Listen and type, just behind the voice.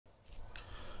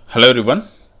Hello everyone,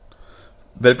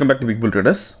 welcome back to Big Bull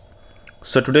Traders.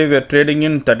 So today we are trading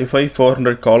in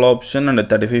 35,400 call option and a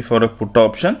 35,400 put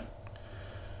option.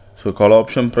 So call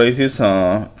option price is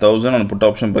 1000 and put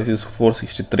option price is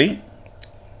 463.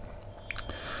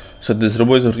 So this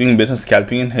robo is working based on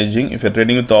scalping and hedging. If you are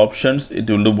trading with options, it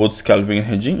will do both scalping and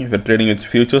hedging. If you are trading with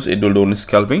futures, it will do only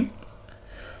scalping.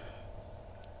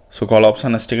 So call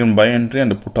option has taken buy entry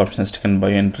and the put option has taken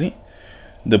buy entry.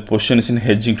 The position is in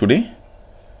hedging today.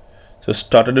 So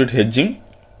started with hedging.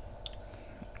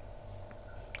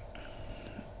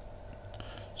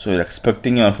 So we are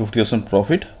expecting a 50,000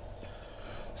 profit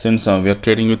since we are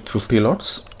trading with 50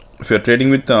 lots. If you are trading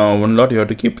with one lot, you have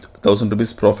to keep 1000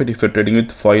 rupees profit. If you are trading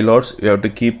with 5 lots, you have to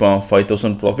keep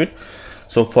 5,000 profit.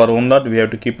 So for one lot, we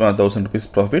have to keep 1000 rupees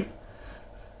profit.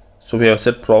 So we have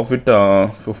set profit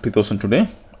 50,000 today.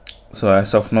 So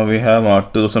as of now, we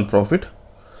have 2,000 profit.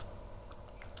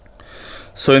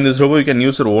 So in this robo, you can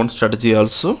use your own strategy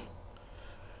also.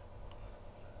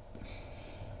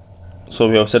 So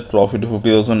we have set profit to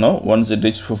 50,000 now. Once it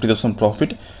reaches 50,000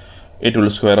 profit, it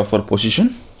will square off our position.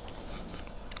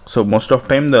 So most of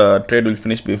time the trade will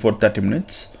finish before 30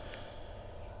 minutes.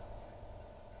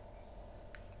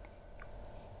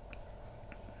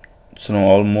 So now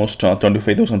almost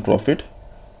 25,000 profit.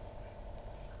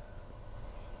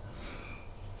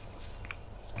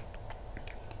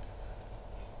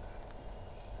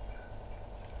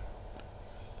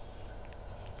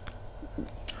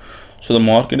 So the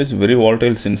market is very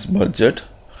volatile since budget.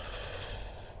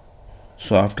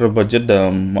 So after budget, the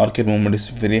market movement is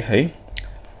very high.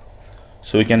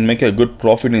 So we can make a good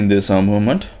profit in this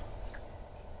movement.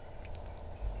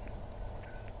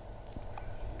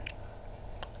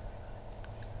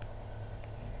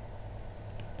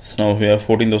 So now we have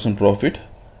 14,000 profit.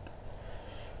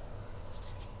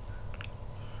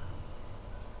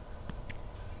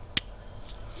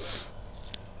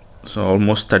 So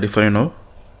almost 35 now.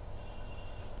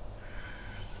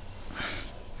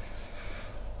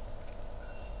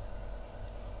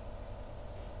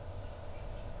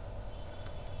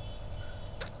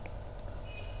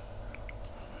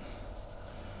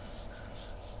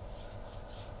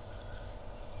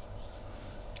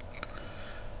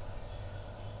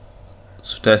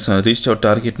 So it has reached our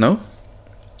target now.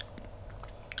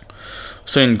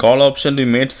 So in call option we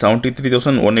made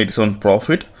 73,187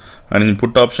 profit, and in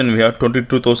put option we have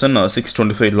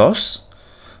 22,625 loss.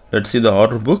 Let's see the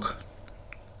order book.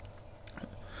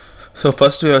 So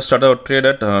first we have started our trade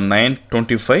at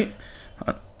 9:25.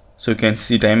 So you can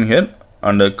see time here,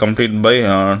 and complete by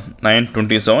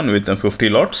 9:27 with 50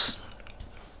 lots.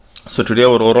 So today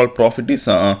our overall profit is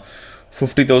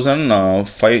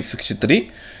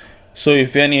 50,563. So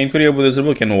if you have any inquiry about this book,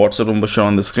 you can WhatsApp number shown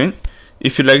on the screen.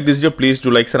 If you like this video, please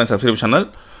do like, share and subscribe channel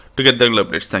to get the regular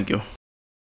updates. Thank you.